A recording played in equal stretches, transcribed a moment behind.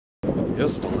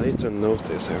Just a little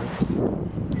notice here.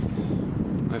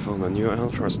 I found a new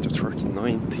entrance to track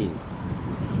 19.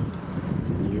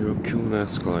 New KONE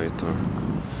escalator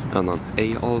and an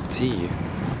ALT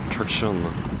traction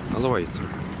elevator.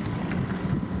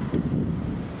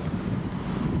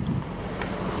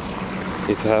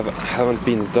 It haven't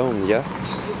been done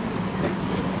yet,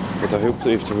 but I hope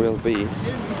it will be.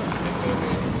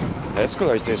 The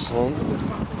escalator is on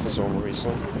for some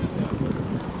reason.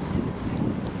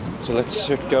 So let's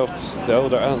check out the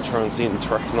other entrance in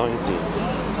track 19.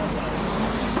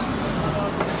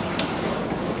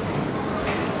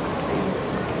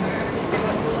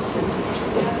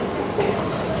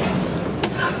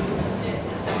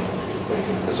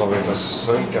 This elevator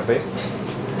sunk a bit.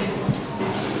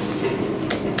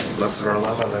 Let's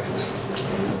level it.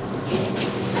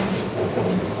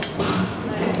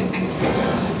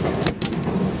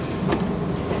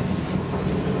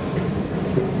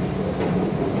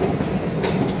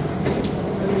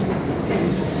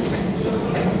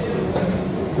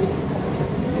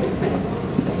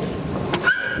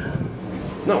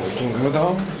 Now we can go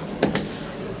down.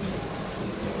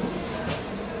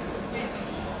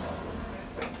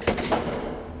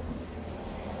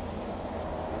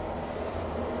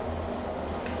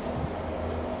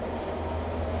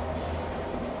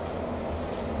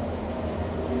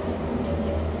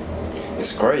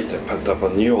 It's great to put up a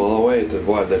new elevator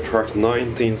while the track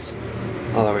 19's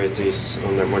elevator is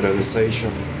under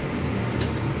modernization.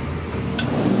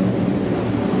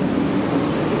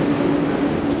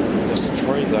 There's a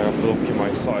train there blocking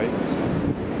my sight, so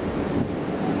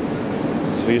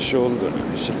we should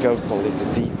check out a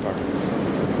little deeper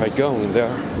by going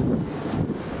there.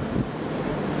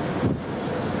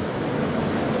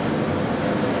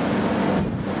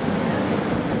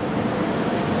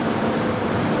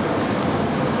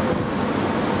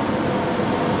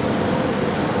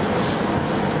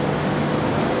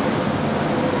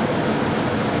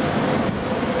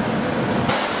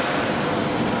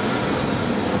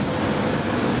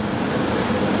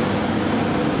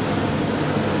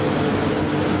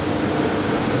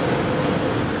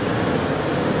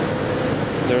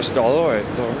 There's the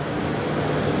elevator.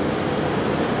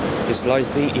 It's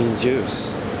lighting in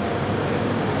use.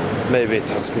 Maybe it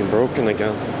has been broken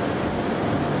again.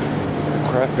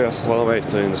 Crappiest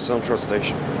elevator in the central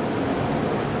station.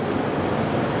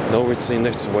 Now it's in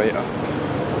its way up.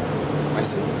 I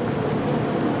see.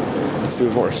 It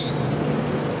still works.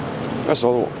 That's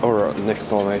our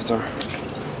next elevator.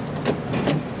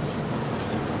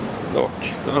 Look,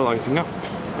 they're lighting up.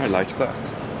 I like that.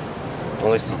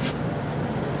 Don't listen.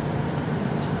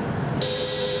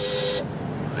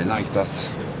 I like that.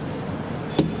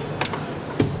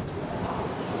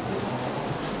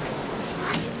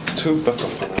 Two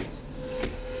button panels.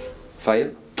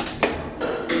 File.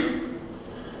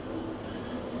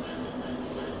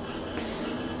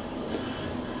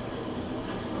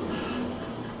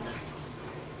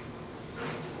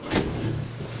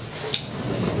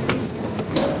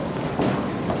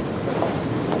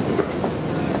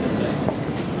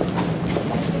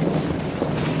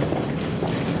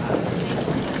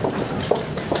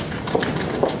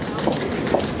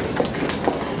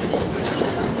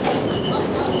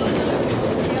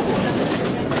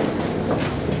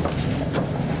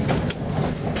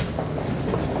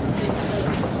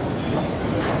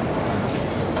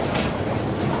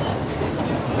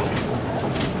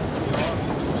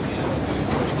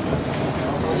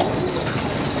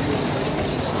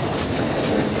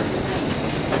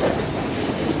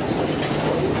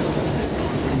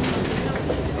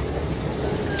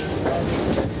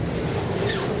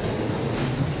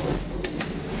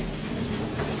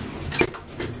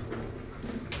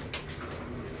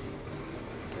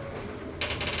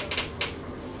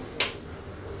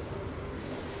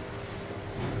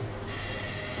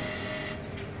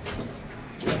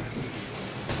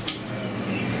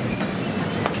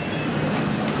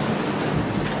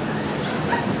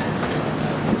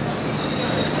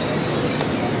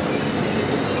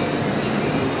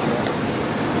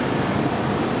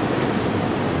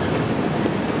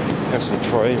 There's a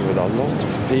train with a lot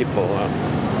of people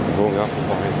going off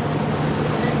by it.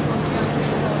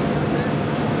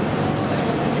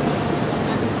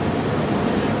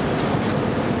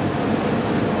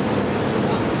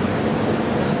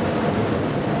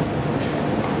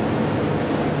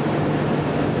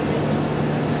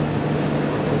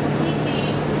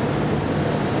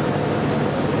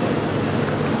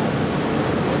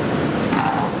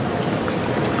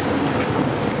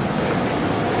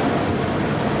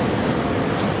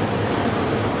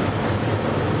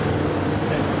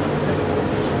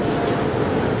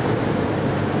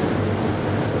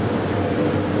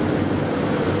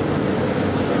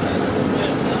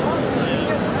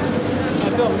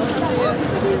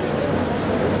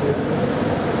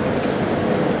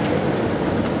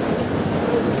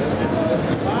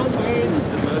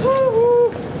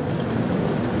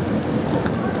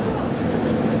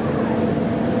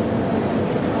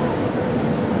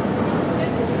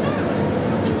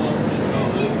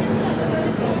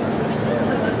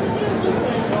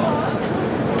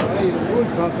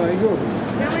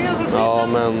 Ja,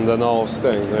 men den är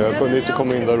avstängd. Jag kunde inte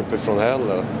komma in där uppifrån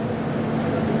heller.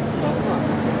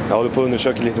 Jag håller på att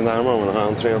undersöka lite närmare om den här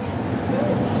entrén.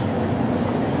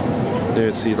 Nu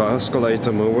är see the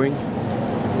escalator moving.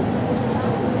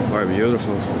 Very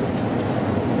beautiful.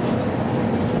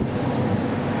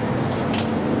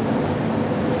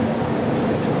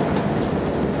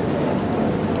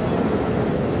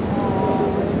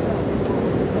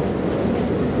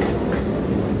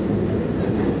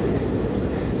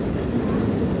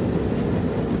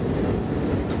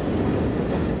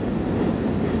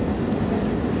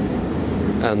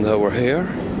 And over here,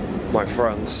 my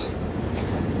friends,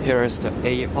 here is the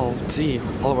ALT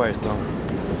elevator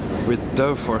with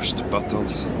the first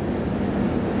buttons.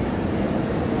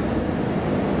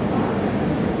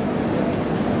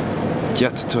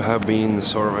 Yet to have been in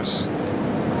service.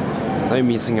 I'm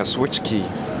missing a switch key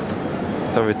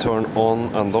that we turn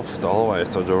on and off the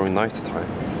elevator during night time.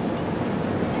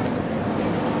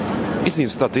 It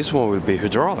seems that this one will be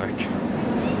hydraulic.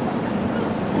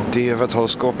 The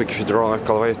telescopic hydraulic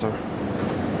elevator.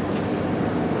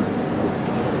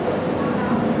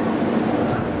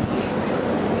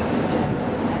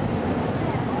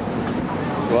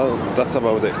 Well, that's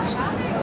about it.